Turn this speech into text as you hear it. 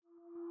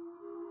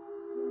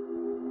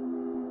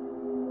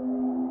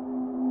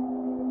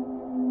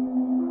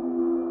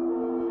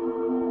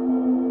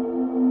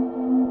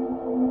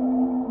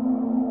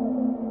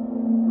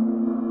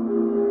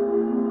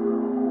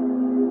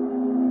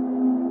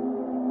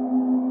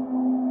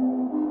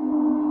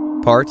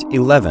Part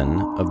 11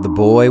 of The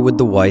Boy with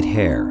the White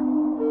Hair,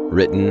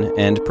 written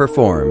and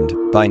performed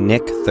by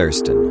Nick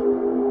Thurston.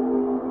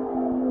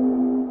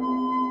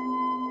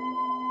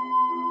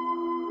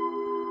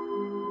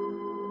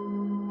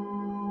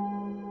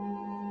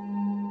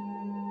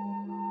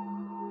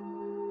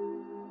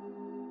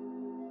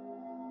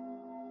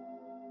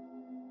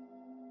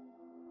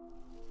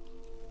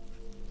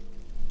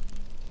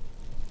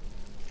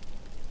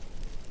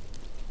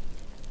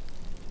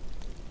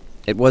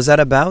 It was at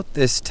about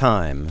this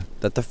time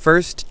that the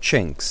first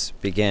chinks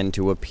began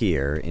to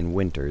appear in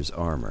winter's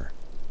armor.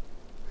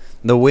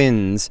 The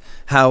winds,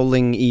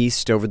 howling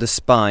east over the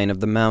spine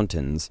of the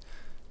mountains,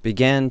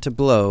 began to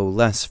blow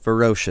less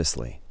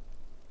ferociously.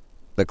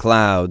 The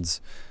clouds,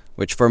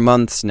 which for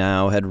months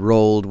now had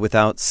rolled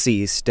without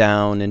cease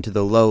down into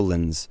the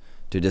lowlands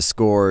to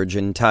disgorge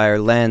entire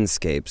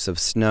landscapes of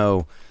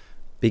snow,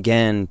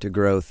 began to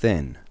grow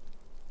thin.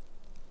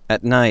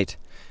 At night,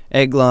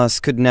 Eglaus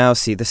could now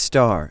see the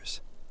stars.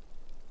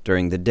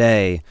 During the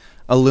day,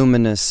 a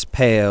luminous,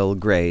 pale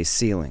gray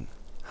ceiling,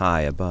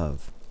 high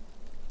above.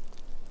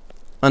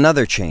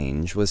 Another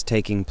change was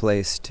taking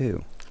place,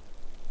 too.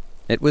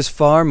 It was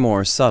far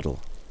more subtle,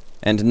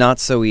 and not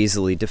so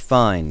easily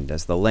defined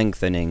as the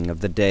lengthening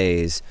of the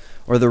days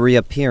or the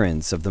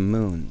reappearance of the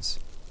moons.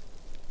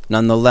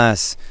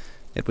 Nonetheless,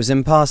 it was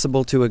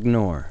impossible to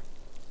ignore.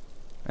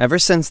 Ever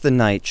since the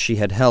night she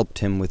had helped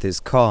him with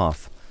his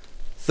cough,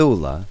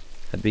 Thula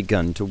had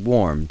begun to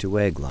warm to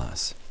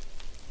Eglaus.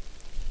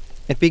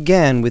 It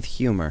began with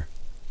humor.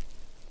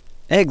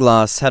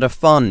 Eglaus had a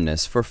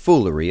fondness for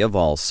foolery of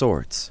all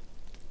sorts.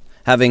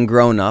 Having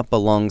grown up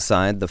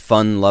alongside the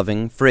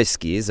fun-loving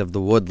friskies of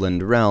the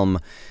woodland realm,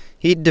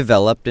 he'd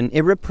developed an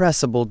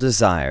irrepressible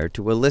desire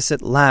to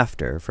elicit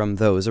laughter from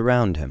those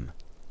around him.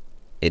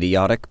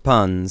 Idiotic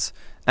puns,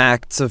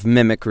 acts of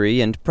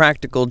mimicry, and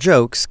practical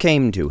jokes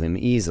came to him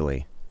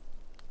easily.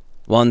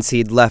 Once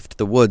he'd left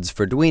the woods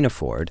for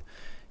Dwynaford,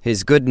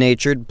 his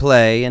good-natured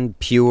play and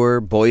pure,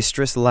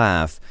 boisterous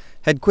laugh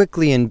had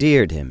quickly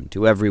endeared him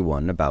to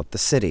everyone about the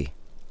city.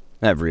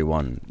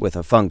 Everyone with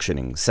a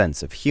functioning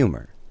sense of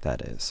humor,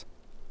 that is.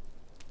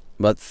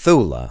 But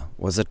Thula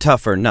was a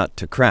tougher nut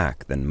to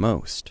crack than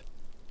most.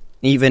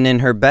 Even in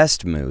her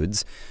best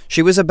moods,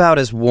 she was about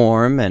as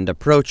warm and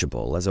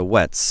approachable as a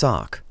wet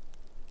sock.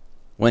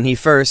 When he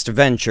first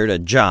ventured a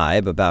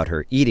jibe about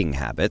her eating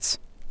habits,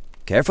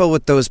 "Careful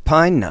with those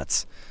pine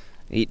nuts.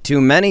 Eat too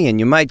many and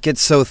you might get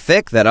so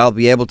thick that I'll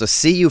be able to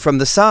see you from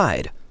the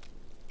side,"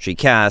 she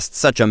cast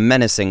such a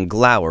menacing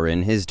glower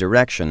in his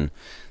direction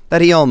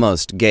that he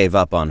almost gave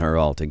up on her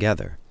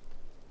altogether.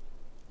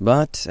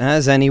 But,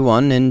 as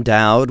anyone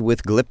endowed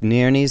with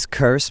Glypnirny's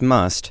curse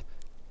must,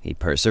 he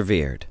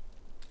persevered.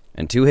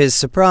 And to his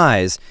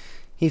surprise,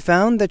 he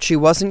found that she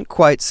wasn't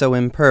quite so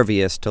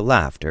impervious to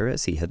laughter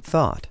as he had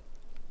thought.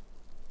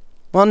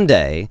 One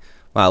day,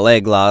 while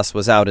Eglaus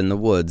was out in the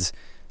woods,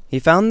 he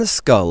found the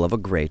skull of a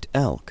great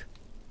elk,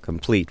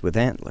 complete with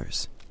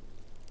antlers.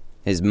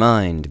 His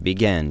mind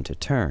began to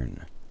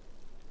turn.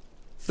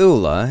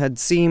 Thula had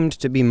seemed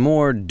to be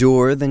more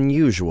dour than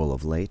usual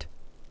of late.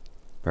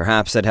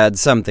 Perhaps it had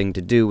something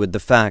to do with the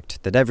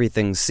fact that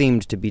everything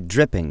seemed to be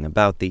dripping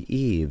about the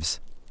eaves.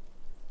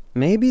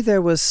 Maybe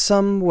there was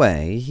some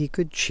way he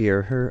could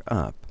cheer her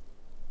up.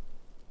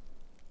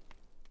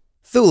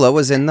 Thula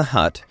was in the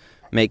hut,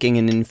 making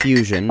an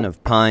infusion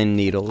of pine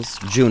needles,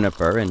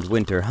 juniper, and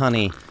winter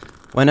honey,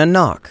 when a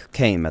knock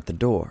came at the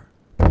door.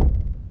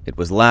 It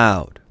was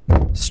loud,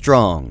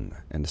 strong,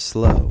 and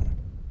slow.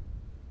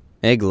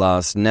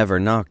 Eglaus never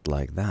knocked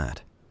like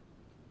that.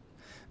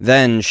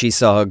 Then she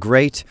saw a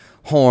great,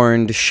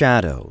 horned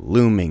shadow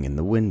looming in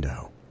the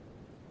window.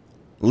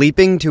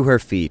 Leaping to her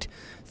feet,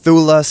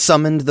 Thula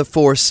summoned the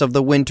force of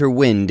the winter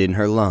wind in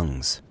her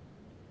lungs.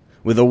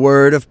 With a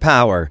word of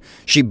power,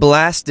 she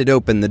blasted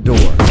open the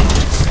door.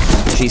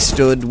 She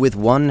stood with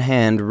one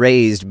hand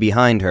raised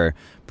behind her,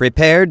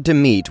 prepared to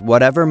meet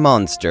whatever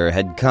monster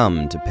had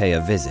come to pay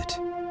a visit.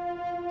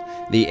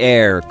 The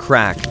air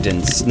cracked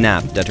and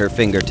snapped at her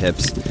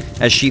fingertips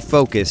as she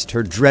focused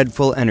her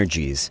dreadful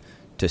energies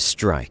to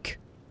strike.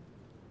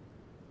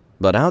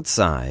 But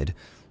outside,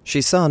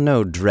 she saw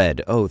no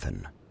dread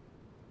Othin.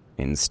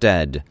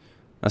 Instead,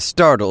 a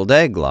startled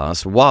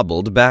Eglaus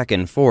wobbled back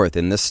and forth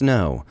in the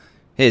snow,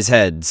 his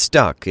head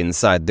stuck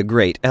inside the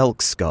great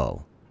elk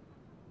skull.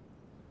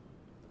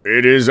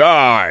 "It is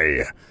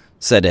I,"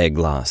 said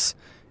Eglaus,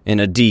 in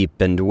a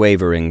deep and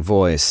wavering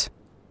voice.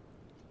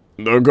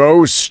 "The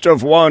ghost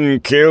of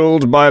one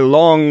killed by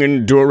long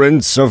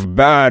endurance of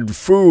bad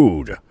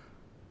food.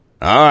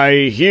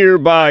 I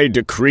hereby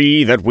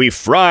decree that we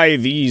fry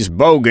these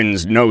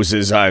bogans'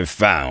 noses I've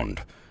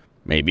found,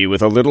 maybe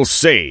with a little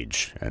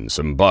sage and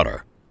some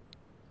butter."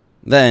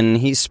 Then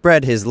he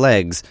spread his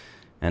legs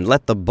and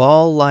let the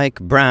ball-like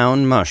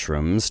brown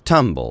mushrooms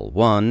tumble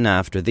one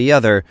after the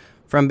other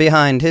from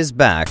behind his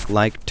back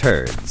like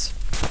turds.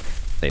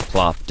 They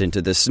plopped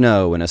into the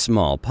snow in a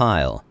small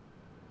pile.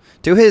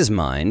 To his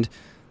mind,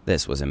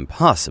 this was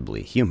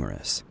impossibly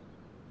humorous.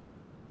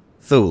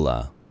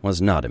 Thula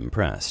was not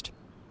impressed.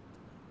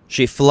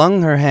 She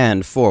flung her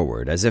hand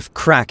forward as if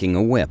cracking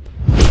a whip.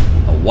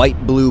 A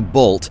white-blue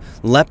bolt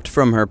leapt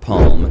from her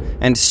palm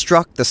and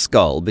struck the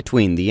skull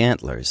between the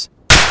antlers.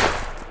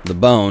 The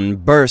bone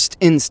burst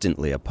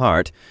instantly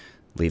apart,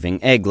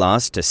 leaving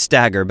Aeglas to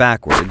stagger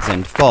backwards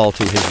and fall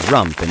to his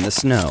rump in the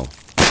snow.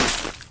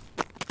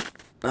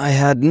 "I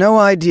had no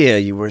idea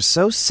you were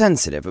so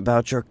sensitive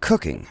about your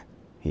cooking,"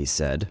 he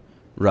said,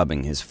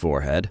 rubbing his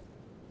forehead.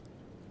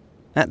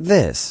 At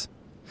this,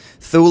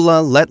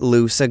 Thula let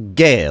loose a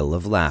gale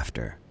of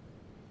laughter.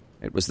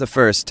 It was the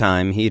first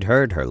time he'd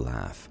heard her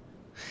laugh,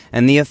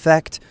 and the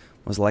effect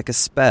was like a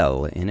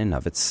spell in and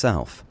of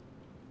itself.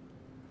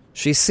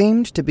 She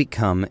seemed to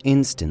become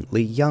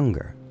instantly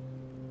younger.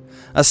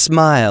 A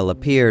smile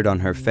appeared on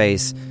her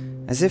face,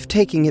 as if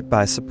taking it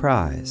by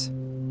surprise.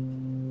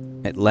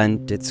 It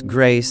lent its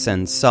grace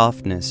and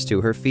softness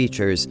to her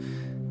features,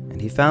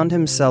 and he found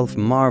himself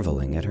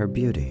marveling at her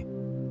beauty.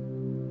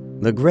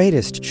 The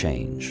greatest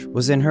change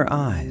was in her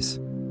eyes.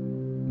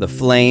 The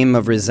flame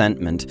of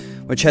resentment,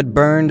 which had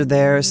burned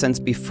there since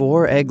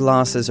before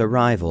Aeglas's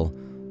arrival,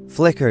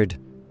 flickered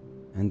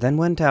and then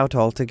went out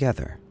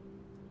altogether,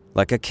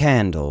 like a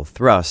candle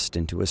thrust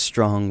into a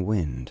strong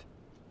wind.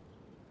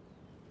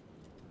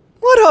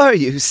 "What are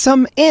you,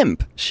 some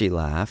imp?" she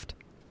laughed.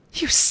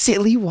 "You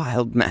silly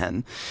wild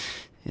man.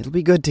 It'll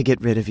be good to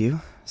get rid of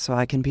you, so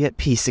I can be at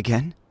peace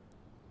again."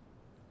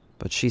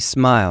 But she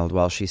smiled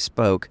while she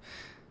spoke,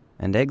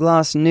 and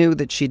Aeglas knew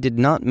that she did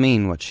not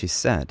mean what she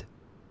said.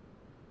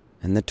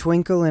 And the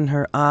twinkle in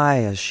her eye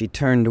as she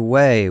turned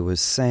away was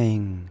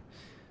saying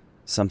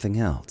something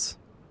else.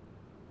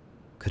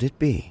 Could it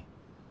be?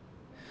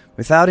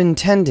 Without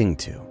intending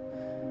to,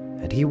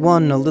 had he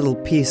won a little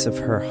piece of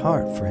her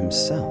heart for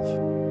himself?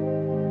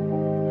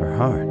 Her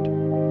heart.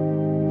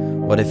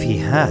 What if he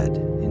had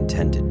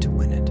intended to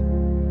win it?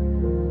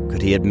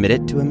 Could he admit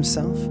it to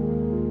himself?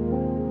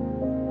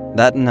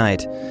 That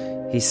night,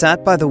 he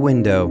sat by the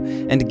window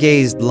and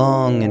gazed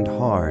long and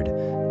hard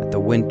at the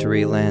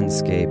wintry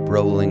landscape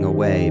rolling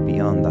away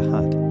beyond the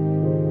hut.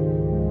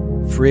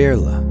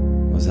 Friorla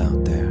was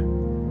out there.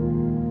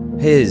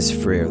 His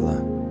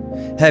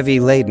Friorla, heavy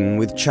laden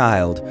with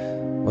child,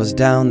 was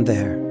down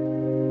there,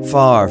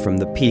 far from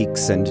the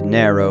peaks and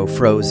narrow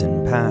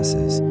frozen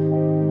passes.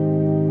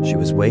 She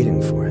was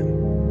waiting for him.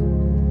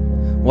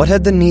 What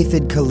had the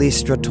Nethid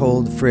Callistra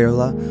told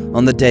Friorla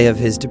on the day of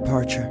his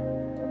departure?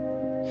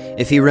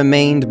 If he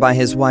remained by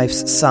his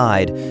wife's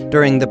side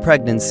during the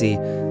pregnancy,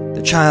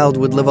 the child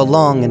would live a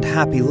long and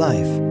happy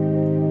life.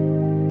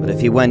 But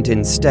if he went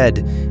instead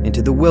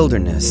into the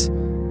wilderness,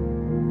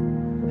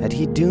 had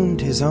he doomed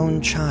his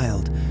own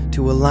child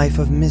to a life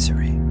of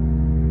misery?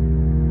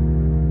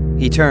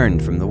 He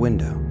turned from the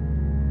window.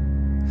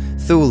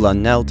 Thula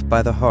knelt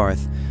by the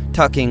hearth,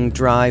 tucking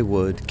dry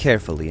wood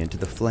carefully into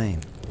the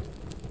flame.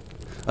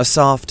 A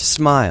soft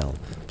smile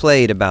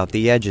played about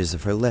the edges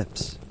of her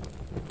lips.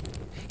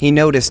 He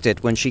noticed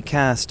it when she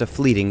cast a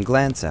fleeting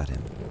glance at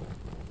him.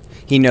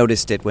 He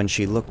noticed it when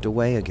she looked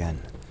away again,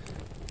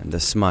 and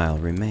the smile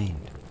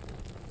remained.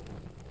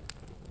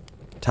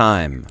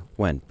 Time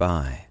went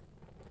by.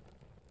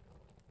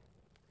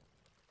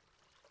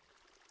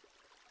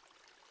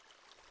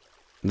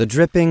 The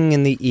dripping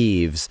in the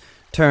eaves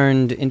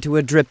turned into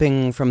a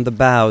dripping from the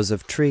boughs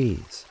of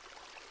trees,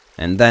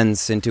 and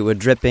thence into a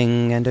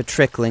dripping and a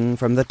trickling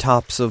from the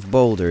tops of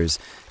boulders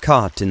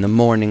caught in the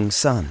morning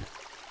sun.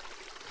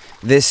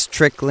 This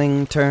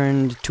trickling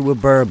turned to a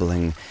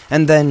burbling,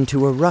 and then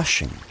to a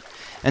rushing,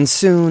 and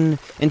soon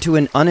into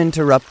an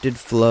uninterrupted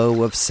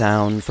flow of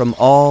sound from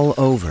all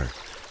over,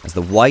 as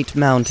the white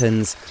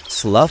mountains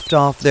sloughed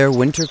off their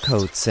winter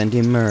coats and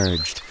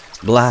emerged,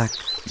 black,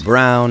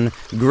 brown,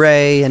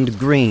 gray, and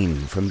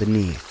green from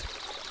beneath.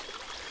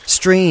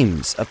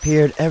 Streams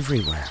appeared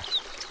everywhere.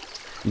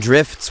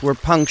 Drifts were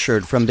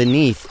punctured from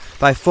beneath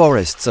by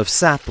forests of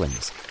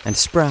saplings and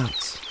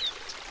sprouts.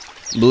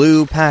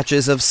 Blue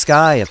patches of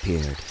sky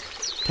appeared,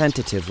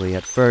 tentatively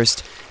at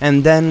first,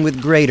 and then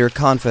with greater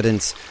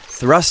confidence,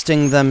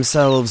 thrusting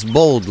themselves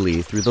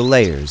boldly through the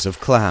layers of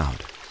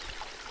cloud.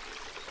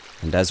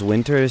 And as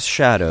winter's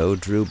shadow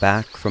drew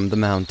back from the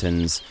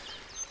mountains,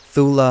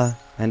 Thula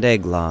and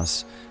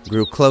Aeglas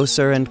grew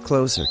closer and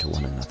closer to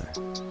one another.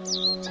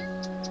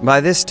 By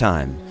this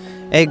time,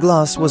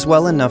 Aeglas was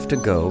well enough to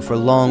go for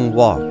long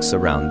walks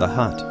around the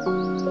hut.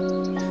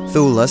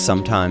 Thula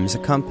sometimes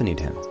accompanied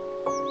him.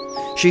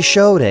 She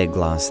showed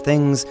Aeglas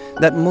things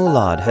that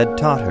Mulad had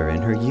taught her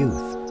in her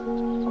youth.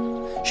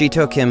 She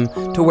took him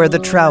to where the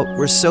trout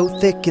were so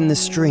thick in the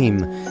stream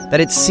that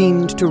it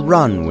seemed to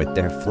run with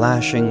their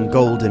flashing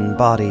golden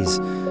bodies,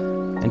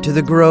 and to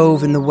the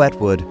grove in the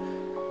wetwood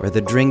where the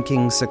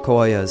drinking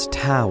sequoias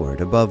towered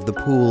above the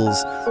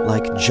pools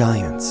like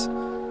giants,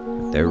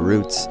 with their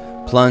roots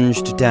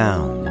plunged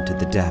down into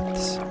the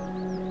depths.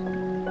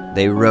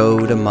 They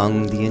rowed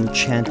among the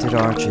enchanted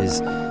arches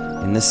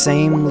in the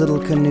same little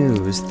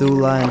canoes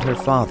Thula and her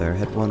father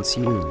had once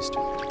used.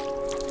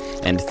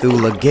 And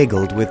Thula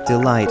giggled with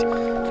delight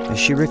as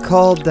she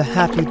recalled the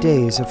happy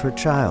days of her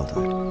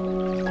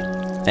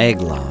childhood.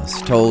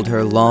 Aeglas told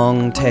her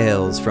long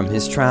tales from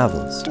his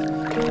travels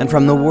and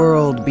from the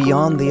world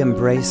beyond the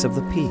embrace of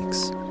the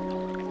peaks.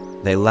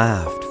 They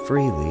laughed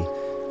freely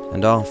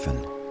and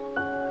often.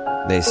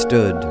 They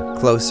stood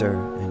closer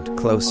and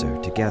closer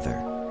together.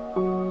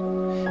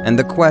 And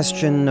the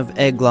question of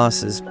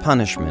Aeglas's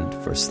punishment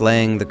for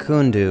slaying the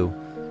Kundu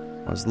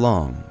was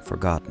long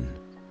forgotten.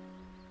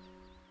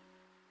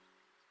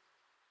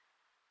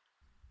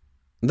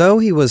 Though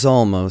he was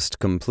almost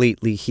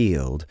completely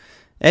healed,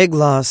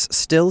 Aeglas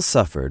still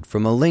suffered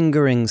from a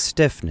lingering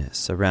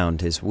stiffness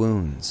around his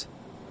wounds.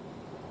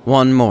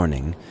 One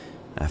morning,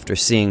 after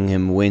seeing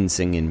him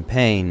wincing in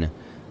pain,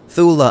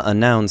 Thula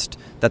announced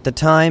that the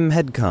time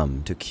had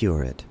come to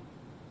cure it.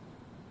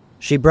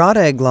 She brought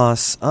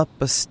Aeglas up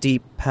a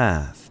steep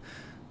path,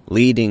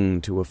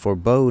 leading to a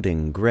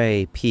foreboding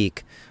gray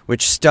peak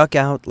which stuck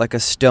out like a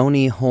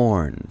stony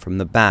horn from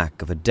the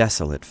back of a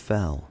desolate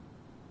fell.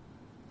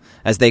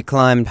 As they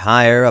climbed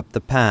higher up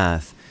the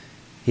path,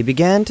 he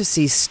began to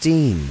see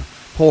steam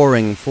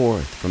pouring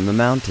forth from the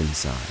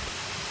mountainside.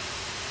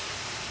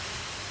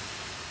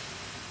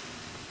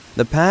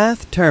 The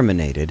path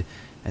terminated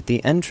at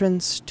the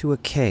entrance to a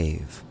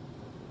cave.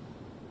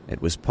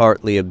 It was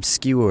partly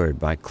obscured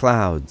by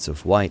clouds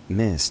of white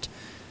mist,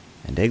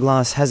 and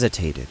Aeglas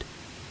hesitated,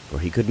 for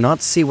he could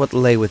not see what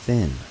lay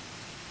within.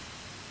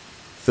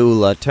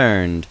 Thula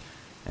turned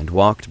and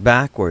walked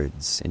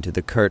backwards into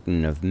the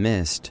curtain of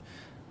mist,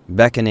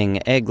 beckoning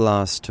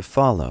Aeglas to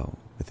follow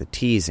with a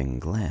teasing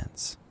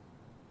glance.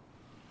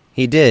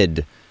 He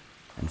did,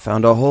 and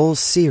found a whole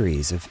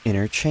series of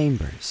inner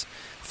chambers,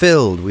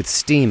 filled with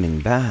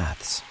steaming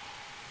baths.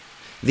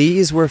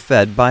 These were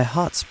fed by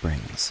hot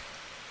springs.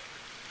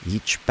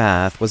 Each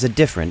bath was a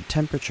different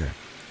temperature,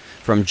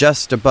 from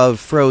just above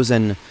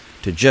frozen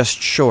to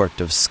just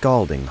short of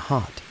scalding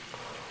hot.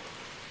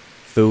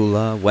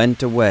 Thula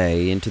went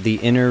away into the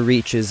inner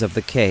reaches of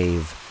the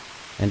cave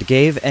and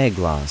gave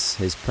Aeglas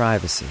his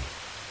privacy.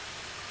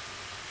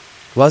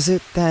 Was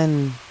it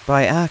then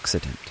by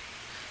accident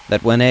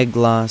that when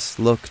Aeglas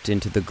looked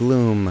into the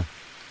gloom,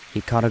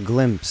 he caught a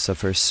glimpse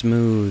of her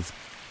smooth,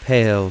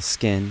 pale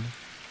skin?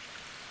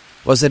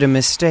 Was it a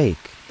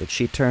mistake that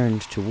she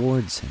turned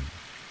towards him,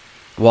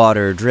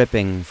 water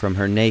dripping from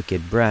her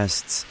naked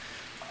breasts,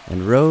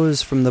 and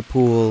rose from the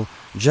pool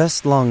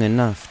just long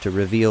enough to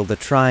reveal the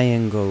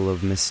triangle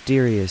of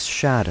mysterious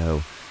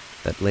shadow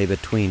that lay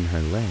between her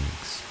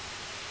legs?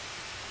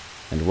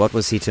 And what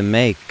was he to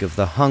make of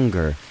the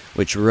hunger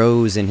which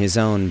rose in his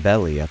own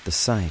belly at the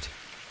sight?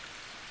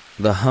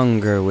 The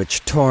hunger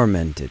which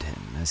tormented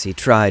him as he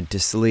tried to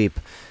sleep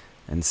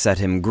and set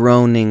him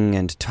groaning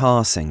and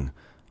tossing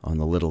on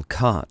the little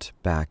cot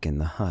back in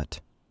the hut.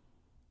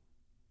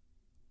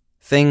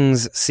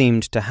 Things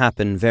seemed to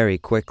happen very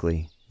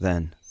quickly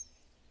then.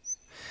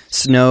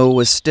 Snow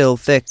was still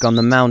thick on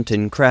the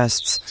mountain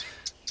crests,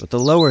 but the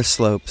lower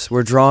slopes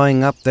were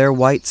drawing up their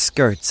white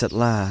skirts at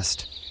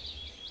last.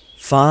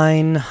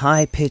 Fine,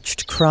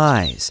 high-pitched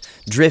cries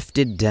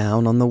drifted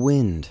down on the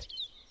wind.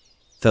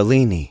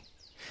 Thelini,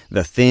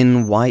 the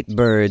thin white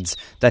birds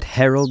that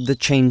herald the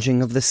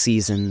changing of the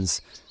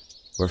seasons,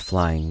 were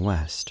flying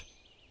west.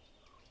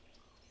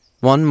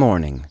 One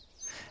morning,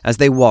 as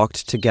they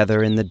walked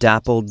together in the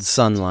dappled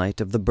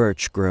sunlight of the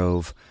birch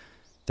grove,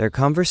 their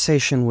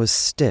conversation was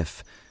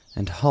stiff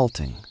and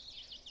halting.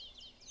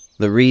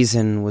 The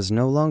reason was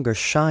no longer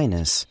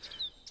shyness,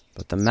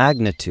 but the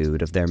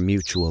magnitude of their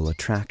mutual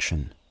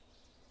attraction.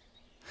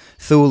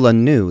 Thula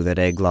knew that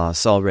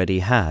Aeglas already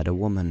had a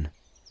woman.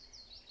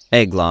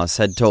 Aeglas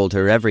had told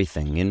her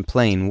everything in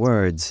plain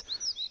words.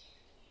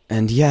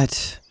 And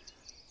yet,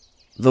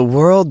 the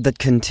world that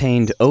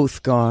contained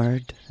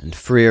Oathguard and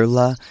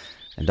Friorla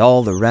and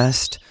all the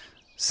rest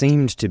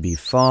seemed to be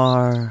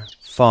far,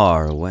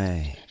 far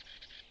away.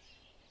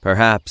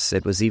 Perhaps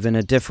it was even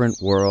a different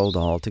world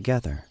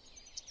altogether.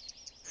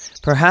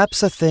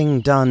 Perhaps a thing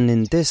done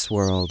in this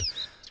world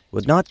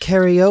would not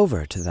carry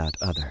over to that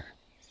other.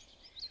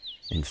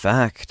 In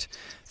fact,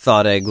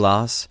 thought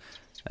Aeglas,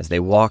 as they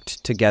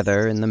walked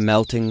together in the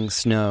melting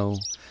snow,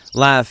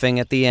 laughing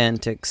at the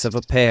antics of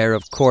a pair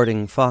of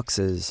courting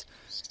foxes,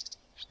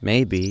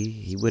 maybe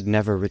he would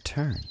never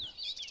return.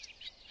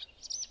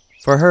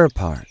 For her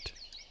part,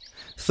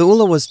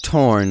 Thula was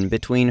torn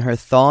between her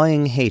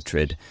thawing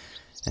hatred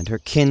and her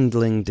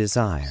kindling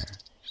desire.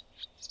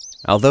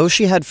 Although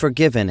she had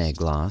forgiven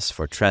Aeglas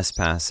for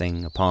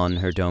trespassing upon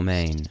her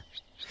domain,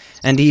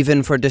 and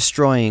even for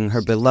destroying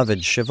her beloved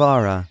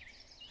Shivara,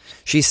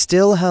 she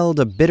still held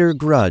a bitter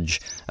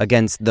grudge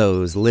against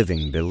those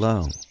living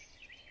below.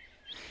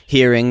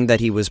 Hearing that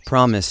he was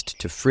promised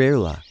to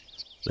Friorla,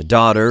 the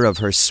daughter of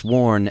her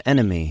sworn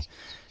enemy,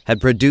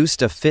 had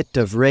produced a fit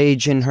of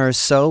rage in her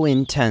so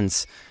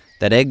intense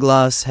that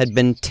Aeglas had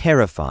been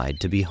terrified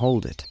to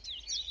behold it.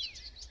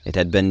 It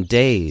had been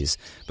days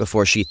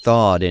before she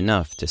thawed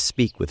enough to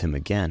speak with him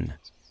again.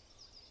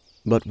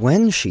 But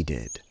when she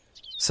did,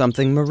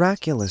 something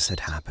miraculous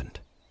had happened.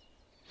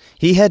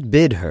 He had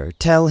bid her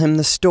tell him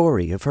the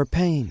story of her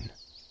pain.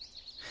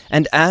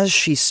 And as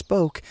she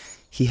spoke,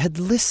 he had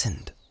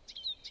listened.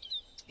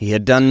 He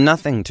had done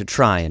nothing to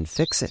try and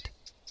fix it.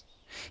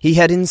 He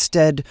had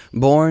instead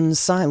borne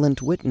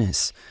silent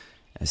witness,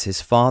 as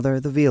his father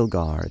the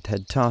Vilgard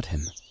had taught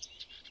him.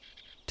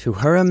 To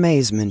her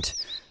amazement,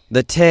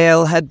 the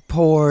tale had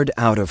poured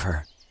out of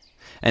her,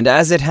 and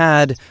as it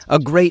had, a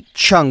great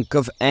chunk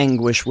of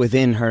anguish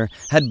within her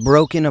had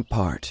broken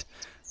apart,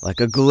 like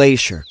a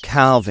glacier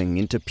calving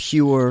into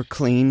pure,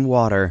 clean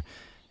water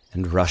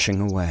and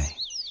rushing away.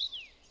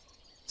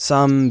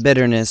 Some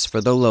bitterness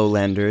for the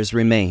lowlanders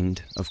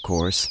remained, of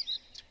course.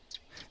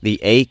 The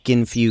ache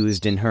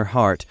infused in her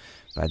heart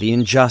by the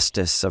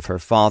injustice of her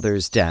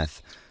father's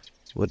death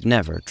would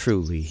never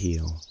truly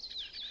heal.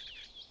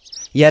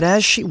 Yet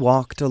as she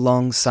walked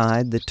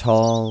alongside the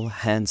tall,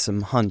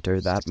 handsome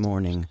hunter that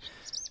morning,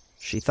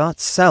 she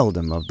thought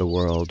seldom of the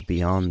world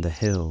beyond the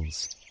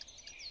hills.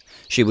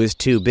 She was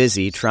too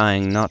busy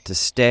trying not to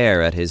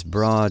stare at his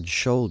broad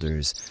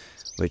shoulders,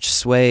 which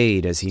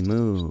swayed as he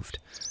moved,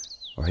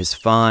 or his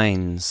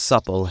fine,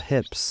 supple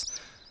hips,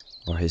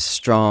 or his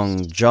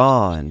strong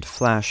jaw and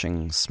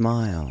flashing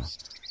smile.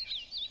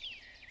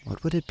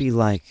 What would it be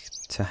like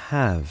to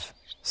have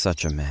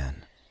such a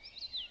man?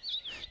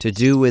 To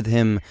do with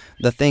him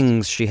the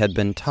things she had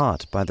been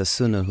taught by the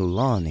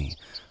Sunahullani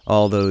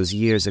all those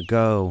years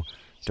ago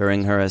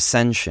during her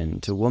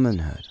ascension to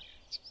womanhood.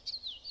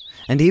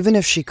 And even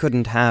if she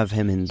couldn't have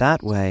him in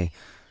that way,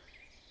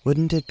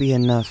 wouldn't it be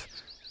enough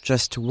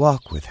just to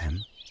walk with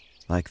him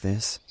like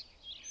this?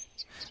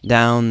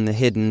 Down the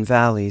hidden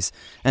valleys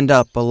and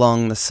up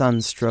along the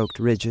sun-stroked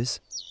ridges?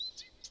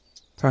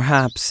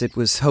 Perhaps it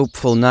was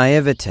hopeful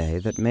naivete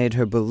that made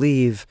her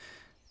believe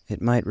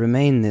it might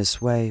remain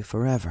this way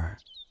forever.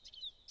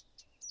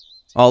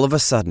 All of a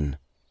sudden,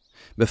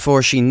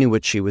 before she knew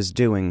what she was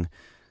doing,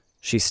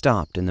 she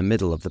stopped in the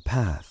middle of the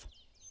path.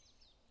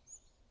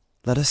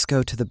 "Let us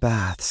go to the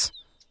baths,"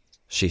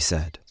 she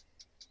said.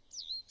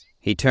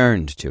 He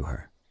turned to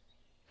her.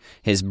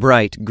 His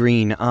bright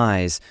green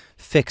eyes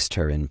fixed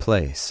her in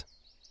place.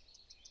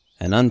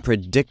 An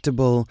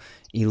unpredictable,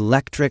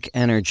 electric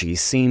energy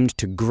seemed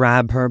to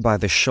grab her by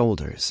the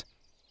shoulders.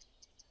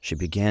 She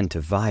began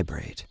to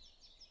vibrate.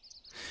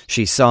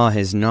 She saw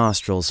his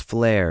nostrils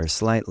flare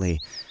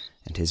slightly,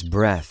 and his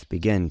breath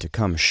began to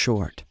come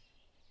short.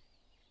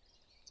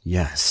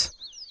 "Yes,"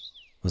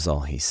 was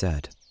all he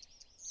said.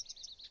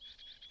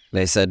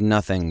 They said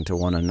nothing to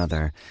one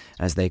another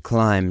as they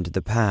climbed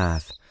the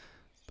path,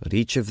 but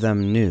each of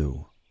them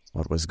knew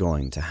what was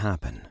going to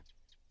happen.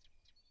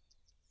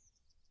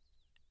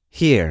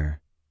 Here,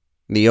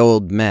 the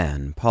old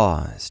man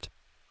paused.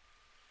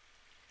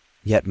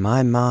 Yet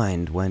my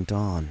mind went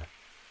on.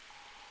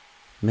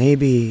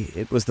 Maybe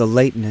it was the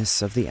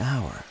lateness of the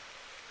hour.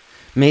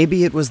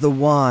 Maybe it was the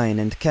wine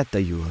and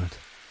Kettayuld.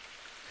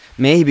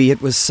 Maybe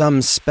it was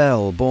some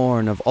spell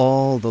born of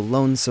all the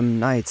lonesome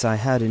nights I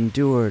had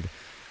endured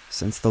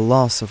since the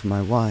loss of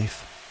my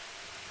wife,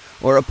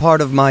 or a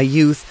part of my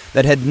youth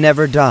that had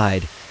never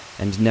died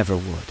and never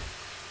would.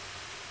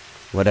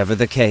 Whatever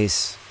the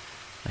case,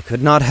 I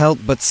could not help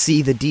but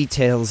see the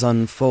details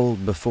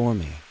unfold before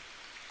me.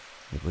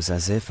 It was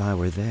as if I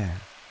were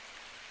there.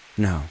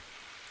 No,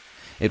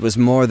 it was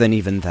more than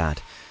even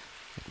that.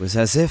 It was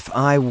as if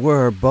I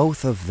were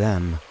both of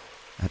them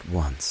at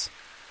once.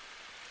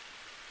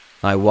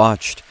 I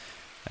watched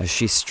as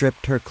she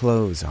stripped her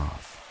clothes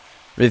off,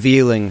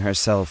 revealing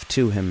herself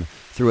to him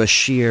through a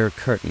sheer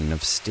curtain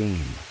of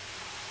steam.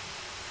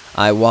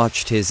 I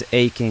watched his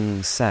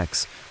aching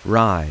sex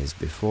rise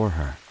before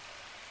her.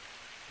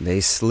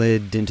 They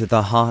slid into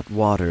the hot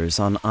waters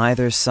on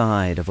either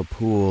side of a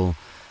pool,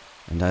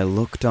 and I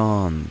looked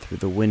on through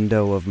the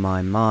window of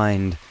my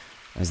mind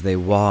as they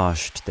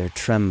washed their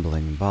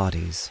trembling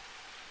bodies.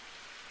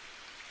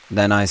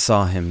 Then I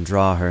saw him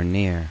draw her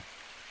near,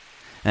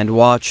 and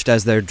watched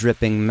as their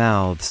dripping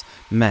mouths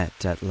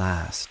met at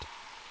last.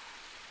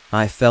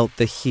 I felt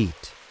the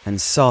heat and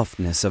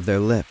softness of their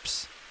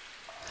lips.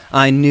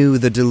 I knew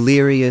the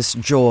delirious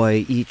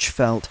joy each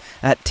felt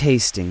at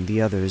tasting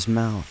the other's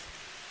mouth.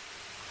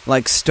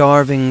 Like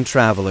starving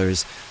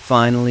travelers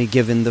finally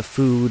given the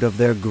food of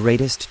their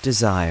greatest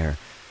desire,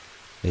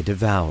 they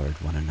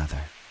devoured one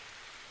another.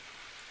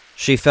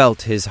 She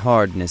felt his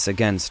hardness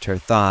against her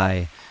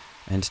thigh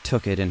and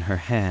took it in her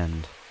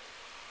hand.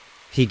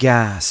 He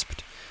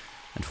gasped,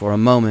 and for a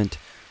moment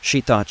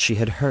she thought she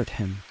had hurt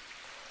him.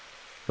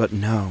 But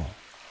no,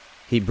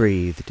 he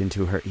breathed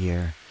into her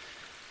ear.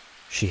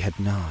 She had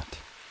not.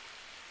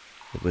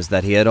 It was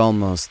that he had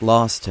almost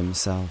lost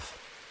himself.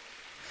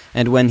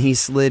 And when he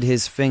slid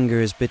his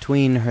fingers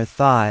between her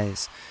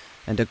thighs,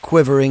 and a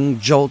quivering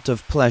jolt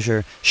of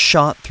pleasure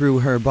shot through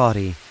her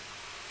body,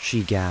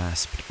 she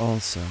gasped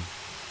also.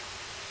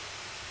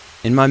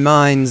 In my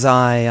mind's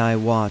eye I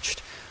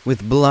watched,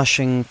 with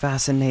blushing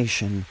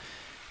fascination,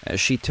 as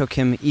she took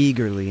him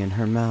eagerly in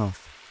her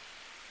mouth.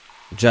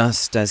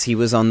 Just as he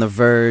was on the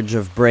verge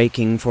of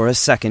breaking for a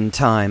second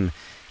time,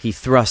 he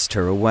thrust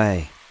her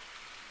away.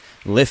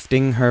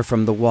 Lifting her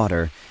from the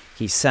water,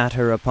 he sat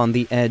her upon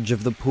the edge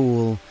of the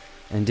pool,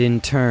 and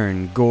in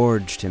turn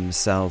gorged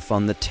himself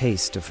on the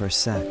taste of her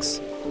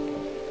sex.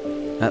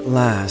 At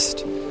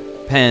last,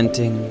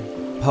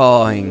 panting,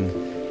 pawing,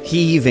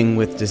 heaving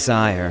with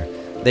desire,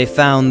 they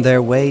found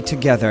their way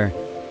together,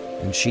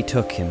 and she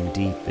took him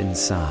deep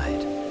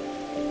inside.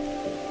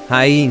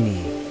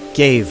 Haini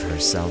gave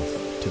herself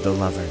to the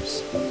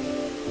lovers.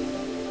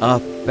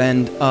 Up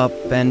and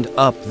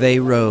up they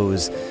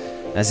rose,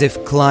 as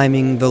if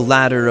climbing the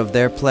ladder of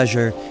their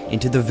pleasure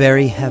into the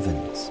very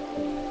heavens,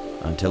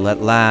 until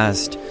at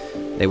last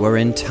they were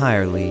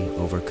entirely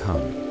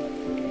overcome.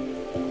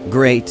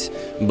 Great,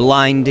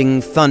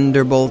 blinding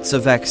thunderbolts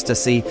of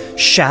ecstasy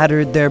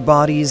shattered their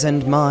bodies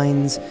and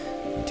minds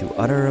into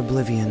utter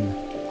oblivion,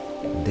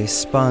 and they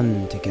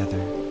spun together,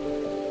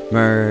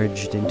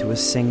 merged into a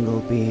single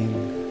being,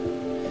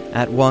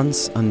 at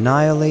once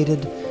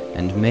annihilated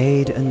and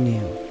made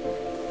anew,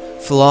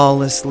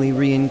 flawlessly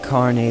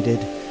reincarnated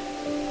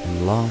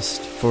and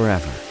lost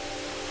forever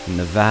in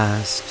the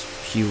vast,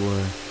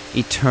 pure,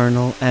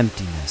 eternal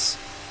emptiness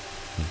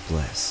of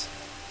bliss.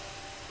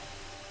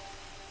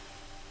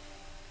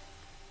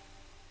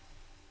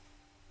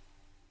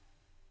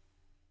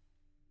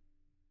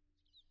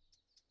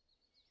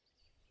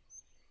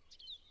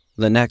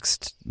 The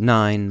next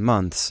 9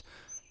 months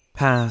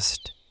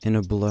passed in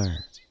a blur.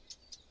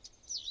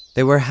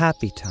 They were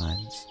happy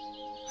times,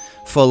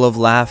 full of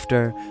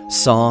laughter,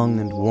 song,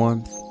 and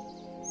warmth.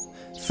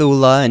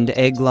 Thula and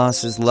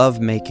Eglas's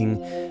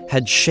love-making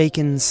had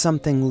shaken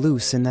something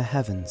loose in the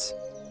heavens.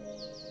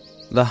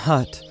 The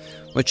hut,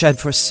 which had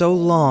for so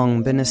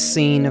long been a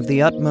scene of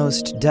the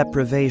utmost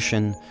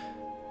deprivation,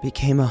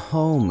 became a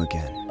home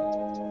again.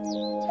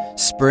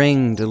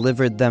 Spring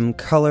delivered them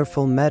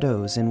colorful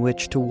meadows in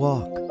which to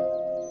walk.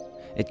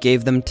 It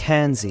gave them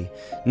tansy,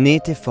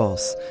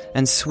 netifos,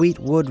 and sweet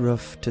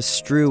woodruff to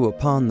strew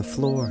upon the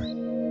floor.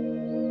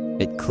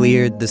 It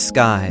cleared the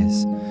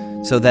skies,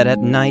 so that at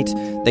night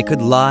they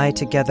could lie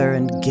together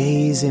and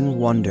gaze in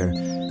wonder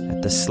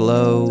at the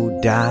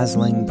slow,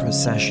 dazzling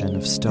procession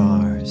of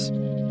stars.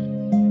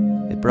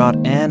 It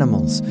brought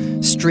animals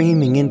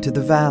streaming into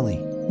the valley,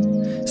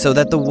 so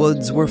that the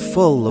woods were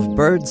full of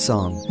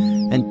birdsong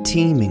and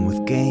teeming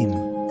with game.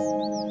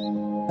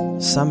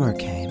 Summer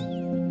came,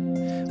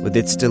 with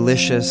its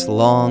delicious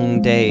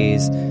long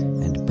days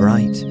and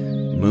bright,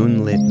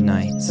 moonlit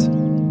nights.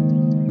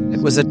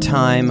 It was a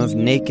time of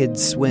naked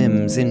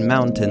swims in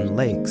mountain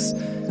lakes,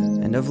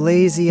 and of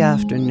lazy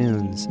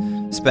afternoons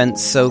spent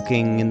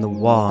soaking in the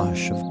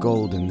wash of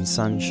golden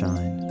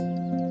sunshine.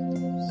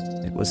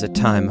 It was a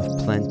time of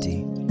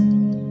plenty.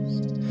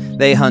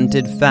 They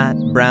hunted fat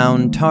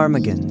brown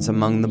ptarmigans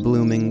among the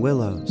blooming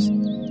willows.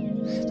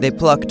 They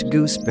plucked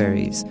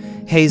gooseberries,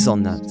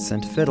 hazelnuts,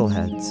 and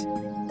fiddleheads.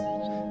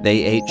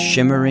 They ate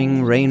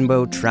shimmering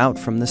rainbow trout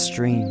from the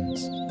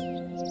streams.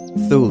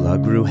 Thula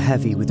grew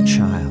heavy with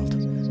child.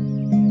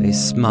 They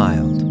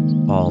smiled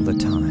all the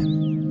time.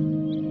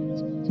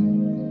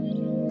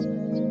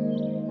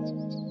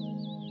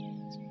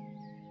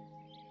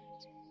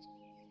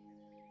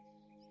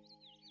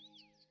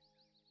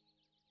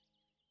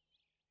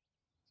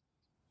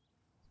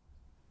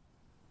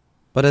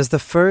 But as the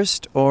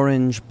first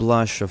orange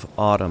blush of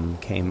autumn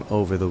came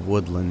over the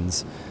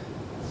woodlands,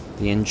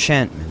 the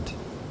enchantment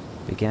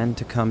began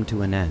to come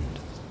to an end.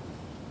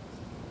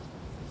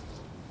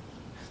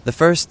 The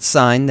first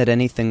sign that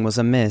anything was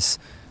amiss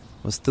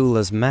was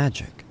Thula's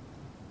magic.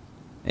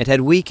 It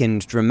had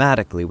weakened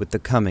dramatically with the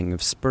coming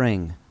of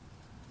spring.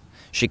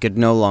 She could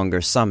no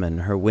longer summon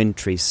her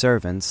wintry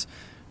servants,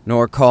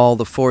 nor call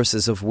the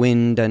forces of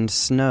wind and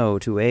snow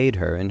to aid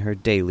her in her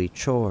daily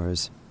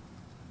chores.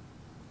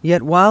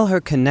 Yet while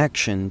her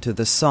connection to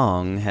the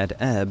song had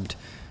ebbed,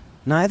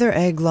 neither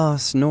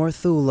Eglas nor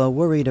Thula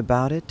worried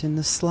about it in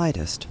the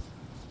slightest.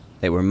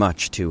 They were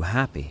much too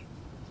happy.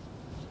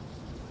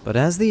 But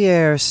as the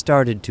air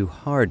started to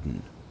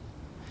harden,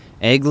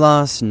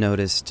 Eglas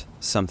noticed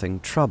something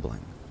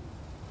troubling.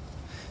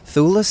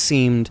 Thula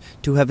seemed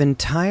to have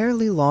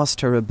entirely lost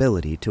her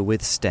ability to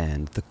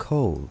withstand the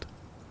cold.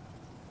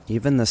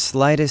 Even the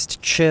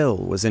slightest chill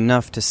was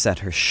enough to set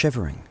her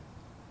shivering.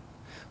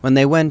 When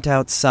they went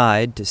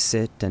outside to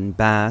sit and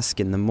bask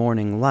in the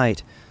morning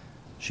light,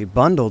 she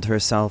bundled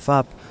herself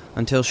up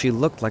until she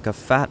looked like a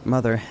fat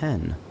mother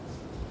hen.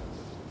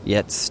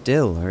 Yet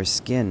still her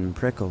skin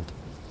prickled.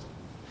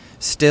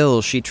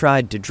 Still she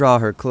tried to draw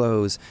her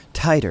clothes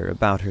tighter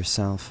about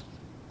herself.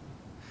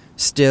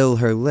 Still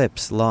her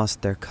lips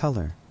lost their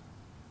color.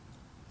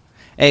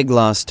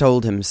 Eglas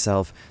told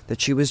himself that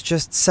she was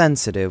just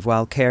sensitive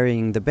while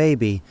carrying the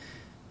baby,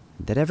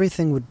 and that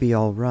everything would be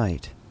all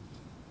right.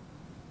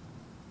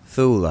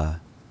 Thula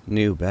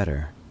knew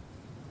better,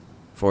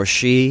 for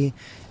she,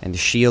 and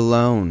she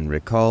alone,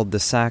 recalled the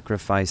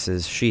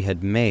sacrifices she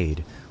had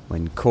made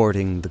when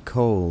courting the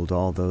cold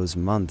all those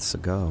months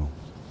ago.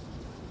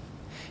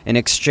 In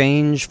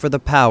exchange for the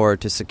power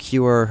to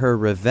secure her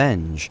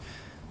revenge,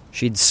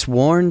 she'd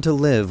sworn to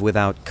live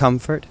without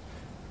comfort,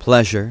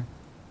 pleasure,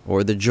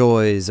 or the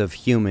joys of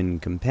human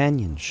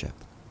companionship.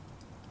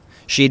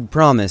 She'd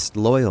promised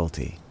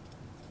loyalty,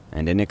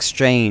 and in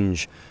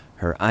exchange,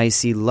 her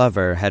icy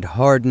lover had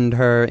hardened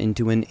her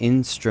into an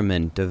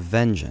instrument of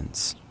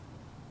vengeance.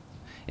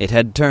 It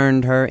had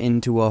turned her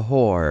into a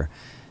whore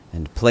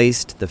and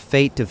placed the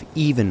fate of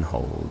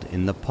Evenhold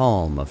in the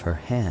palm of her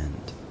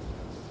hand.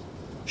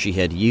 She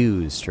had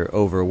used her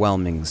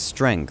overwhelming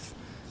strength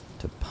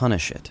to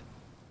punish it.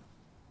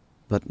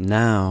 But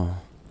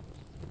now...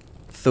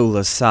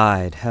 Thula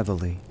sighed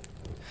heavily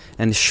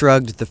and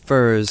shrugged the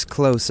furs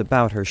close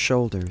about her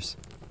shoulders.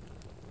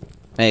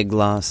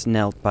 Eglos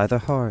knelt by the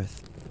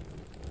hearth.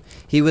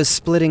 He was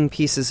splitting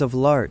pieces of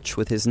larch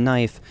with his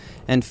knife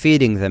and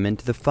feeding them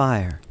into the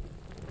fire.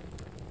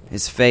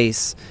 His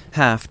face,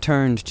 half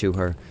turned to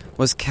her,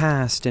 was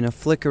cast in a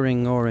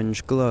flickering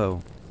orange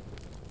glow.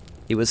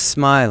 He was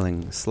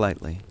smiling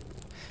slightly,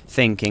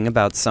 thinking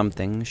about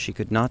something she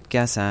could not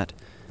guess at,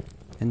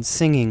 and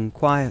singing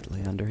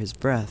quietly under his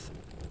breath.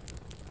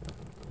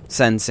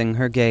 Sensing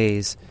her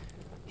gaze,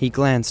 he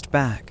glanced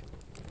back.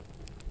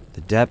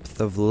 The depth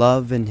of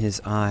love in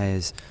his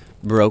eyes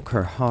broke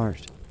her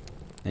heart,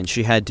 and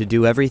she had to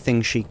do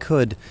everything she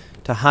could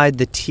to hide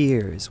the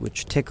tears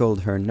which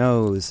tickled her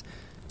nose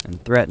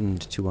and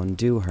threatened to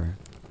undo her.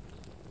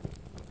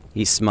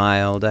 He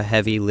smiled a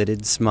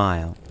heavy-lidded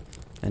smile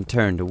and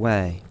turned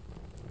away.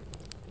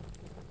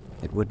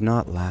 It would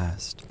not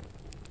last.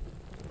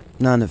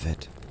 None of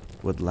it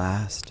would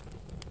last.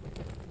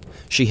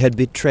 She had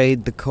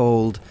betrayed the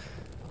cold.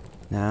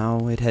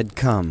 Now it had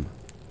come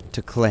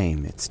to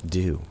claim its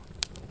due.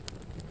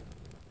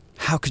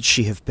 How could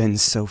she have been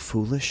so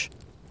foolish?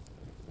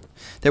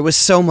 There was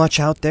so much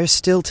out there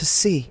still to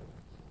see.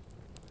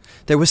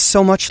 There was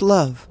so much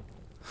love,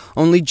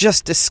 only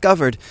just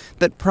discovered,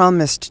 that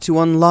promised to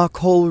unlock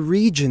whole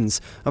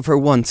regions of her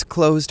once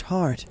closed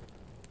heart.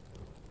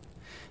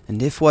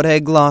 And if what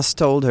Eglos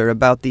told her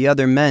about the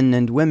other men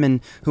and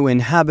women who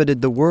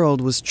inhabited the world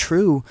was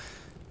true,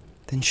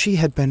 then she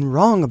had been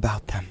wrong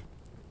about them.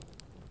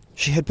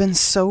 She had been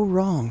so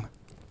wrong.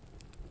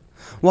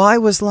 Why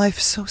was life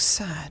so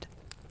sad?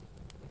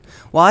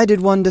 Why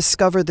did one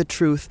discover the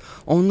truth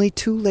only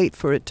too late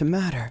for it to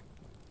matter?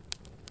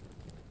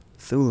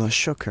 Thula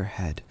shook her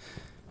head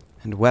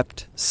and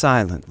wept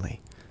silently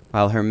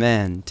while her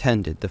man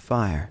tended the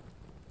fire.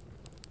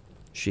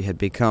 She had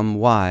become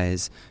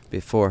wise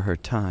before her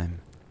time.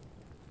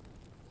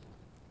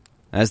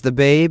 As the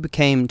babe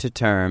came to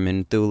term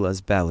in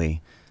Thula's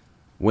belly,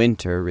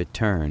 winter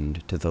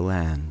returned to the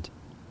land.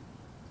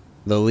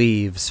 The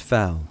leaves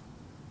fell.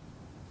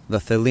 The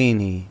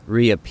Thelini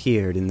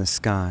reappeared in the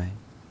sky.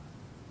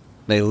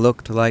 They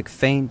looked like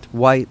faint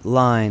white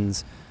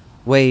lines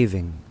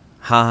waving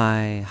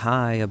high,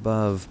 high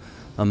above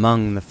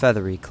among the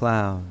feathery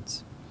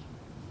clouds.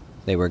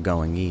 They were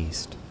going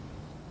east.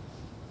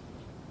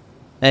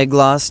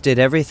 Eglos did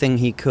everything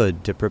he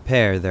could to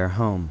prepare their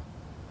home.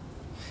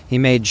 He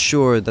made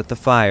sure that the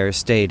fire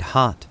stayed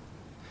hot,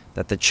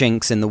 that the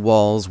chinks in the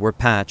walls were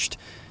patched,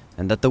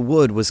 and that the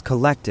wood was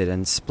collected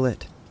and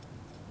split.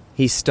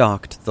 He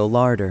stocked the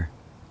larder.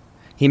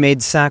 He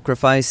made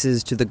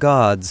sacrifices to the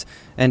gods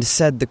and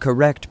said the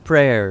correct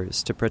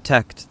prayers to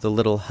protect the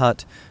little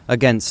hut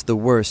against the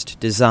worst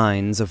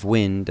designs of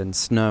wind and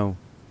snow.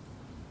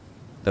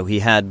 Though he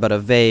had but a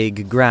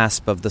vague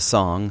grasp of the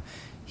song,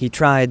 he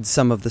tried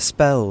some of the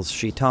spells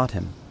she taught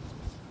him.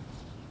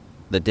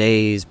 The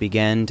days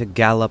began to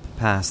gallop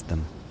past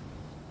them.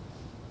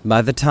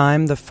 By the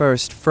time the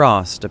first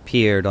frost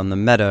appeared on the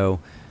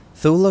meadow,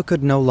 Thula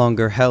could no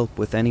longer help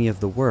with any of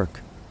the work.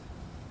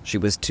 She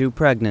was too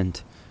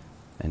pregnant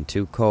and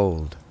too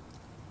cold.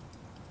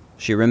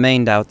 She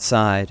remained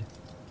outside,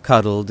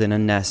 cuddled in a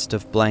nest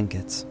of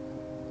blankets.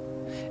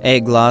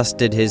 Eglos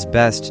did his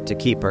best to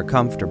keep her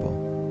comfortable.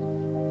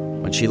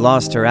 When she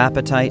lost her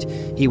appetite,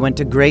 he went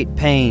to great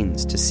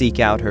pains to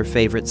seek out her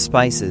favorite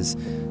spices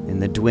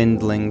in the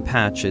dwindling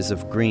patches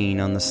of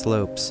green on the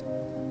slopes,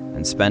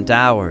 and spent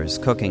hours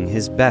cooking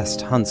his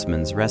best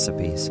huntsman's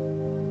recipes.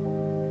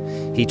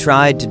 He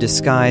tried to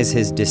disguise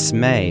his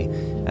dismay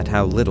at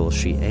how little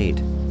she ate.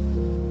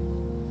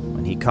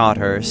 When he caught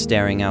her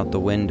staring out the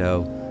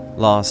window,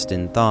 lost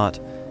in thought,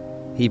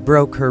 he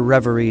broke her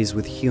reveries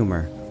with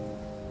humor.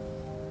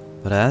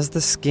 But as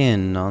the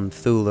skin on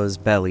Thula's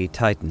belly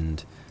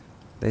tightened,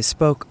 they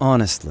spoke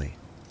honestly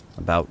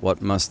about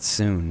what must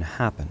soon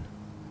happen.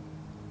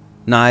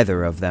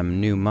 Neither of them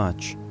knew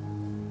much.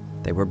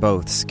 They were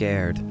both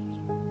scared.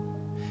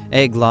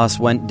 Eglos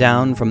went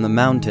down from the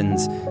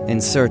mountains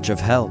in search of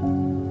help,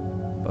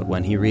 but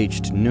when he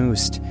reached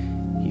Noost,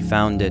 he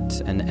found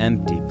it an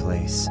empty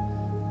place,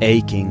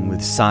 aching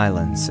with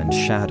silence and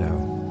shadow.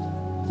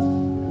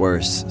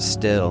 Worse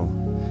still,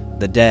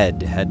 the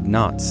dead had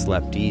not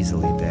slept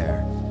easily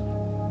there.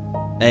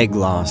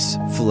 Eglos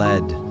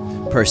fled,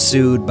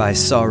 pursued by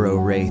sorrow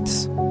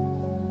wraiths.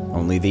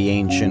 Only the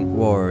ancient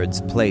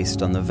wards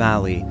placed on the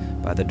valley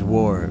by the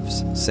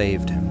dwarves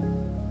saved him.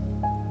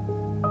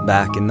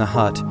 Back in the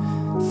hut,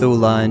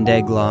 Thula and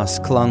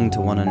Eglos clung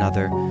to one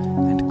another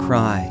and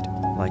cried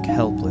like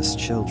helpless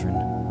children.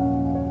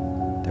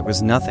 There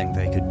was nothing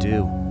they could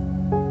do.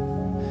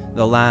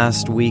 The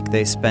last week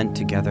they spent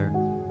together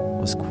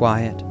was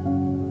quiet,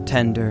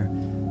 tender,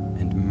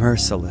 and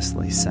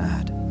mercilessly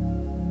sad.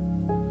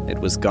 it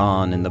was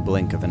gone in the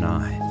blink of an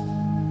eye.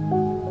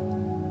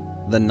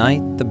 The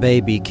night the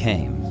baby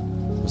came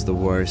was the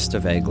worst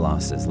of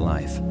Aeglas's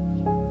life.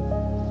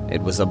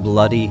 It was a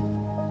bloody,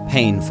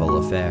 painful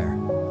affair.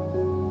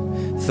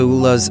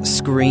 Thula's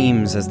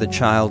screams as the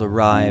child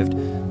arrived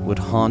would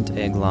haunt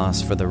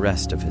Aeglas for the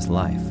rest of his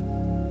life.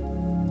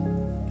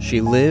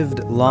 She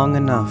lived long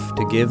enough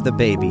to give the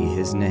baby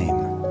his name,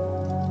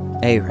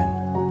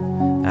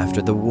 Aaron,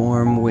 after the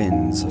warm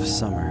winds of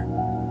summer.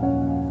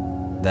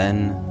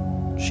 Then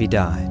she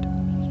died,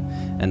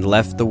 and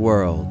left the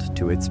world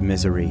to its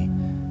misery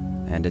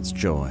and its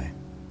joy.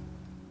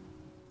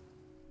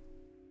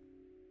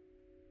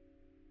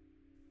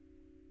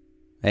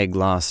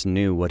 Aeglas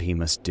knew what he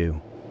must do.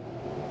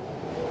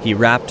 He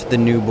wrapped the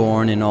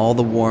newborn in all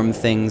the warm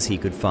things he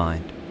could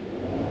find.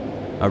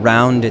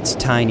 Around its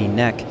tiny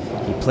neck,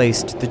 he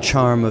placed the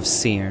charm of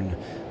Cyrn,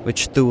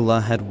 which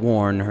Thula had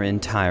worn her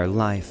entire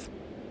life.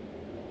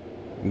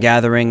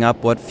 Gathering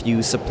up what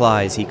few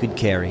supplies he could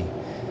carry,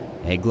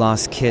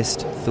 Aeglas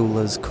kissed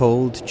Thula's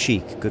cold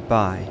cheek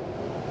goodbye,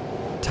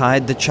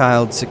 tied the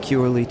child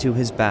securely to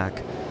his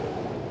back,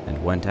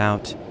 and went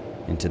out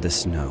into the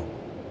snow.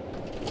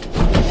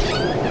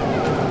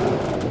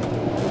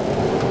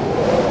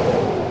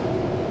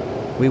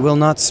 We will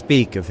not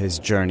speak of his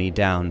journey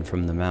down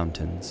from the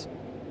mountains,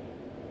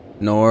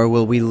 nor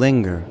will we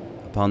linger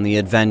upon the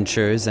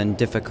adventures and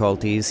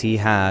difficulties he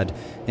had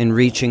in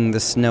reaching the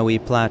snowy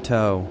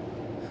plateau,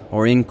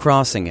 or in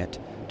crossing it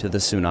to the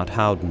Sunat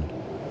Howden.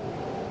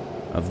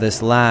 Of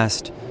this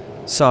last,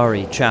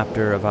 sorry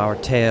chapter of our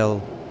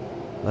tale,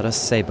 let us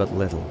say but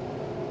little.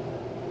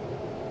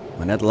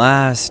 When at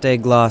last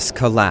Aeglas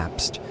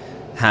collapsed,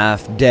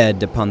 half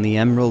dead upon the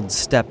emerald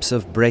steps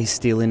of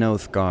Braestil in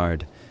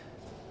Oathgard,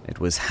 it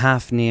was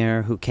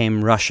Hafnir who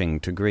came rushing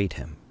to greet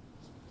him.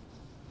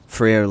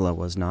 Friarla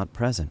was not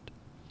present.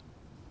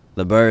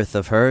 The birth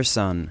of her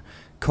son,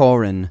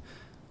 Corin,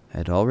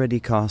 had already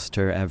cost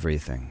her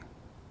everything.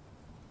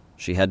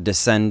 She had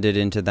descended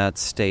into that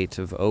state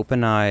of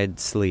open-eyed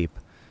sleep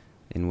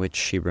in which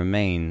she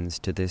remains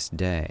to this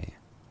day.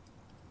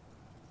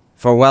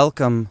 For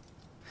welcome,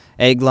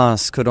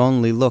 Aeglas could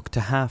only look to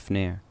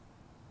Hafnir.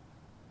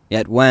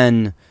 Yet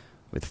when,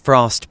 with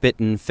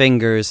frost-bitten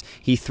fingers,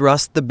 he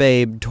thrust the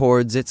babe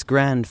towards its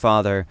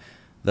grandfather,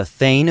 the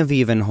Thane of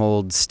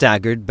Evenhold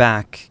staggered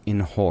back in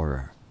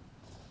horror.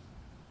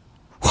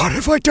 "What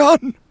have I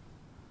done?"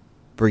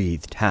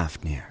 breathed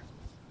Hafnir.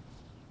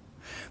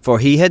 For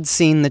he had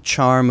seen the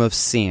charm of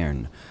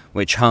Cyrn,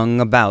 which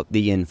hung about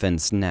the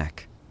infant's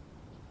neck.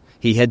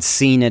 He had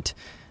seen it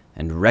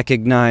and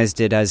recognized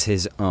it as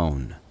his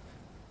own,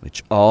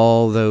 which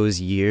all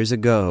those years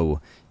ago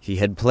he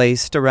had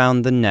placed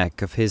around the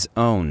neck of his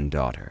own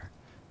daughter,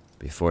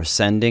 before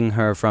sending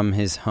her from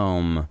his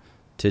home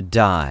to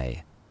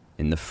die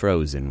in the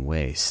frozen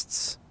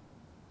wastes.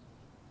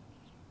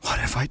 "What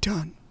have I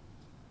done?"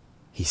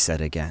 he said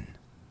again.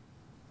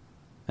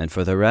 And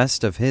for the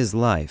rest of his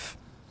life,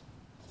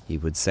 he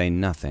would say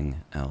nothing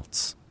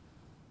else.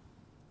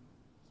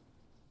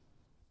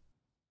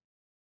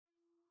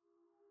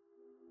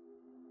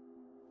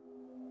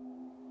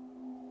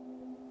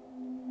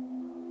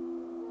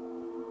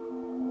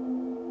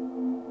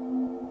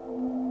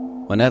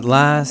 When at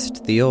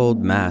last the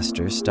old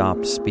master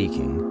stopped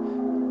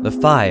speaking, the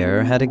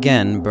fire had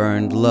again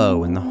burned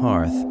low in the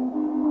hearth.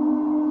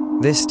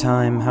 This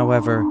time,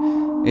 however,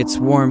 its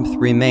warmth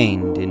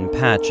remained in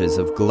patches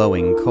of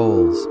glowing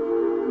coals.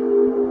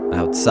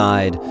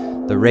 Outside,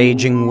 the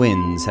raging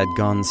winds had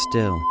gone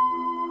still.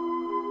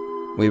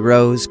 We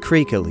rose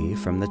creakily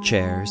from the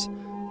chairs,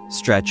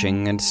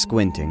 stretching and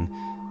squinting,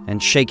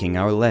 and shaking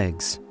our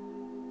legs.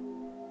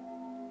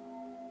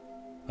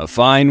 "A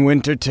fine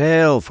winter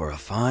tale for a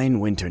fine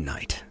winter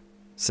night,"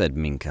 said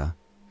Minka,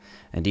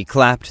 and he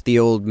clapped the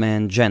old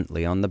man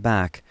gently on the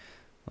back,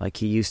 like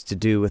he used to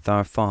do with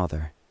our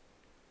father.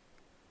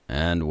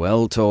 "And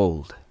well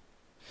told.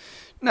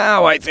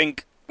 Now I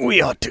think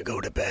we ought to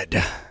go to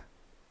bed."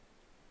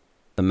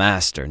 The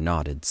master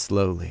nodded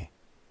slowly.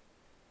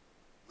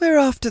 "We're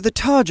off to the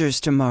Todgers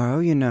tomorrow,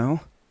 you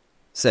know,"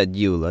 said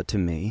Eula to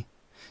me,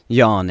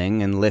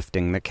 yawning and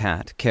lifting the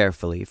cat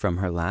carefully from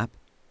her lap.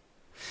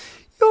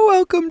 "You're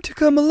welcome to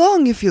come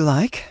along if you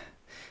like.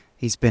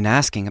 He's been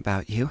asking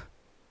about you."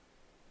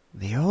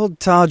 "The old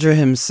Todger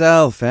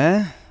himself,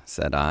 eh?"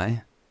 said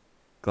I.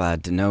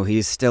 "Glad to know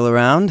he's still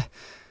around.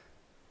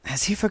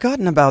 Has he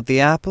forgotten about the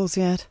apples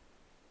yet?"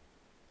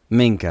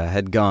 Minka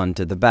had gone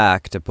to the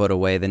back to put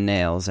away the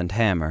nails and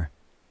hammer.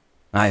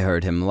 I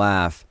heard him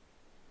laugh.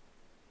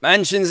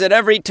 "Mentions it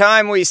every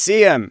time we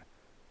see him,"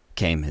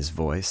 came his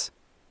voice.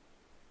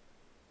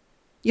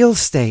 "You'll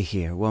stay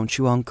here, won't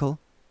you, Uncle?"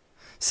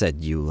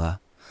 said Eula,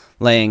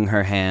 laying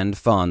her hand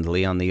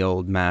fondly on the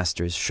old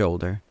master's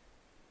shoulder.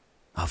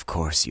 "Of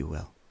course you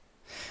will.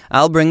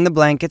 I'll bring the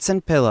blankets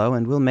and pillow,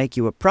 and we'll make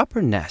you a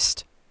proper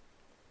nest."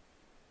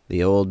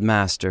 The old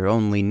master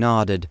only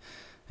nodded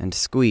and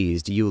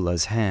squeezed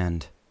Eula's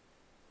hand.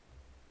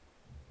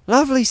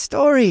 "Lovely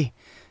story,"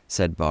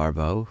 said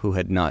Barbo, who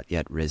had not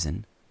yet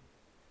risen.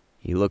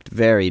 He looked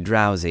very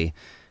drowsy,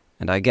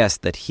 and I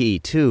guessed that he,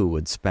 too,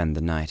 would spend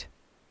the night.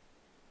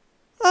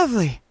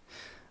 Lovely.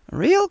 A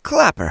real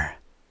clapper.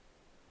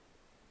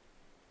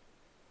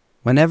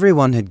 When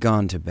everyone had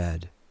gone to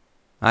bed,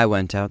 I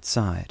went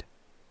outside.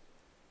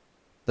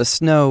 The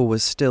snow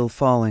was still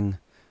falling,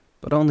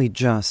 but only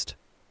just.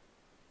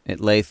 It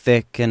lay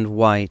thick and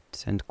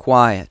white and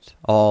quiet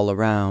all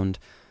around,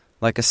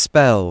 like a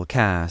spell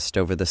cast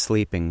over the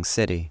sleeping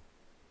city.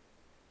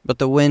 But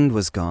the wind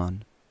was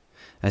gone,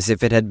 as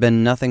if it had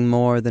been nothing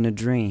more than a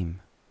dream.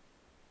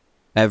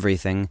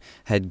 Everything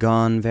had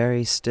gone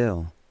very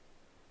still.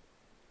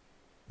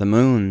 The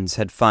moons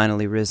had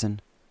finally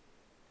risen.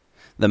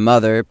 The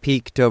mother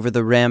peeked over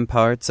the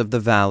ramparts of the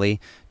valley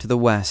to the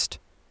west.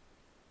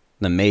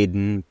 The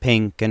maiden,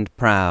 pink and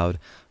proud,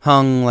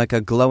 hung like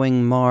a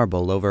glowing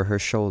marble over her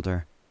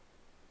shoulder.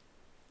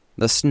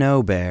 The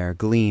snow bear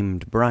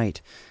gleamed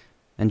bright,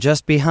 and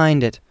just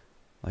behind it,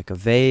 like a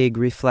vague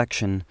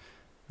reflection,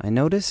 I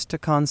noticed a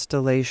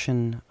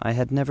constellation I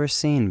had never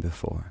seen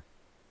before.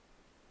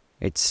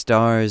 Its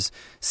stars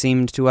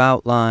seemed to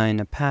outline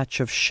a patch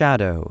of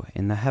shadow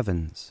in the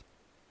heavens,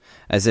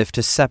 as if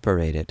to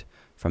separate it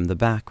from the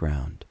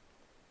background.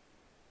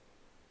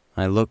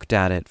 I looked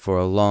at it for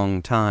a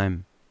long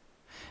time,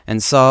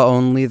 and saw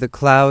only the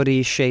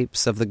cloudy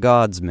shapes of the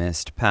god's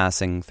mist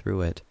passing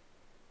through it,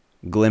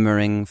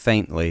 glimmering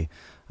faintly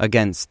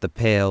against the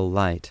pale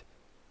light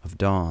of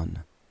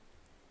dawn.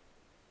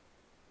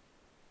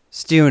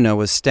 Stuna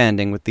was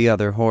standing with the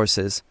other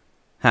horses,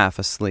 half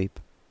asleep.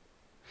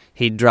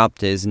 He'd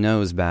dropped his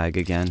nose-bag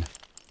again.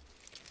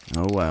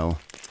 Oh well.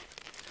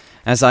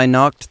 As I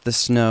knocked the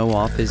snow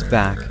off his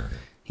back,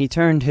 he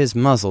turned his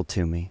muzzle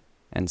to me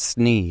and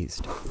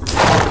sneezed.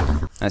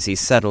 As he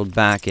settled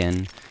back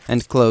in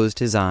and closed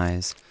his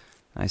eyes,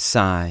 I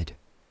sighed.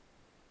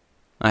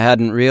 I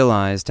hadn't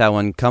realized how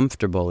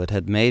uncomfortable it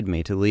had made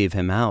me to leave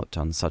him out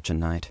on such a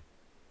night.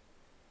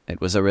 It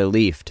was a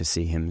relief to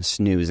see him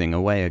snoozing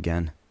away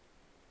again.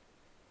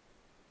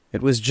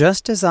 It was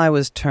just as I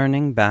was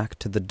turning back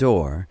to the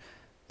door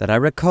that I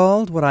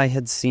recalled what I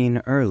had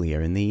seen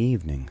earlier in the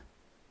evening.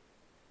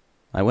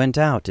 I went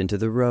out into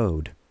the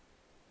road.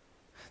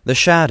 The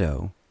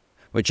shadow,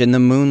 which in the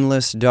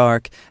moonless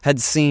dark had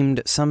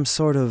seemed some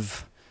sort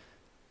of,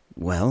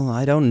 well,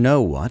 I don't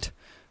know what,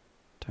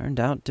 turned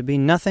out to be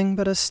nothing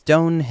but a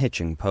stone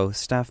hitching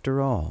post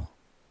after all.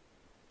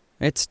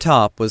 Its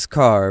top was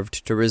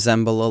carved to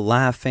resemble a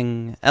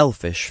laughing,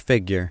 elfish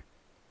figure.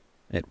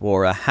 It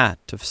wore a hat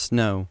of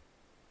snow.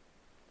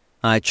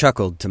 I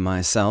chuckled to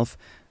myself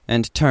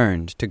and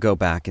turned to go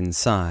back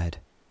inside.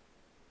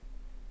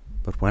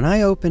 But when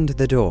I opened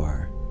the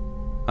door,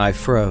 I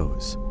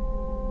froze.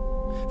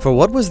 For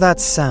what was that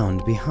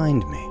sound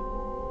behind me?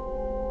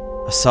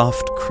 A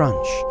soft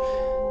crunch,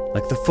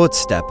 like the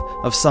footstep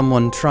of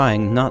someone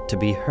trying not to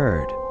be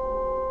heard.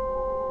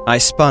 I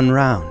spun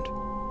round.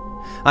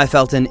 I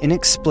felt an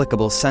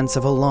inexplicable sense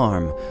of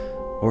alarm,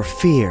 or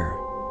fear,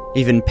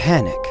 even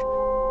panic.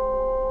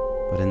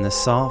 But in the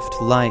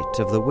soft light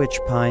of the witch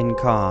pine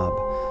cob,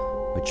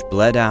 which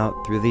bled out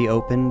through the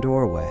open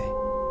doorway,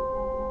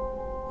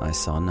 I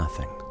saw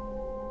nothing.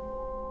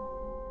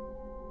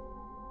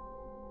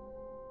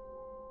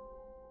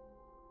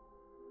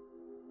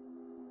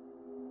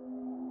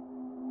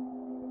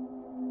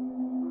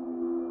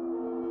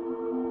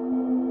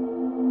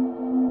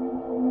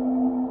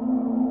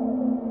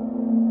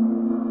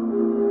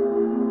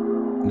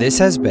 This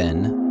has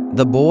been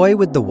The Boy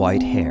with the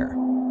White Hair,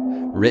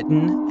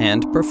 written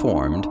and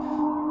performed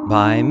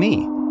by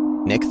me,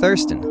 Nick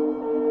Thurston.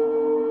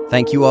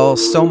 Thank you all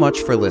so much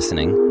for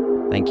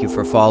listening. Thank you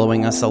for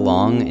following us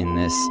along in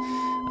this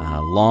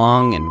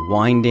long and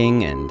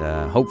winding and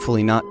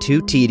hopefully not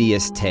too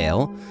tedious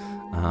tale.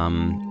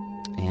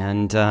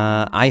 And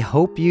I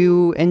hope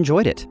you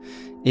enjoyed it.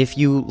 If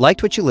you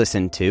liked what you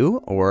listened to,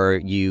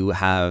 or you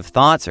have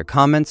thoughts or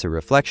comments or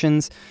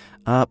reflections,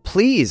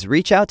 please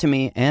reach out to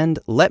me and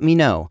let me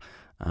know.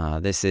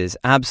 This is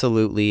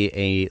absolutely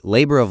a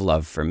labor of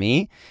love for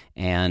me,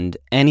 and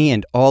any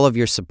and all of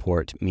your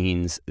support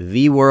means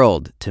the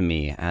world to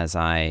me as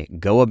I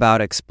go about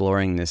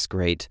exploring this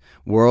great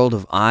world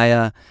of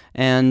Aya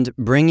and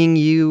bringing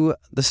you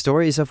the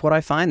stories of what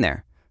I find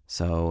there.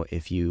 So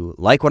if you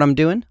like what I'm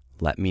doing,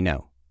 let me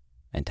know,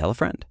 and tell a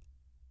friend.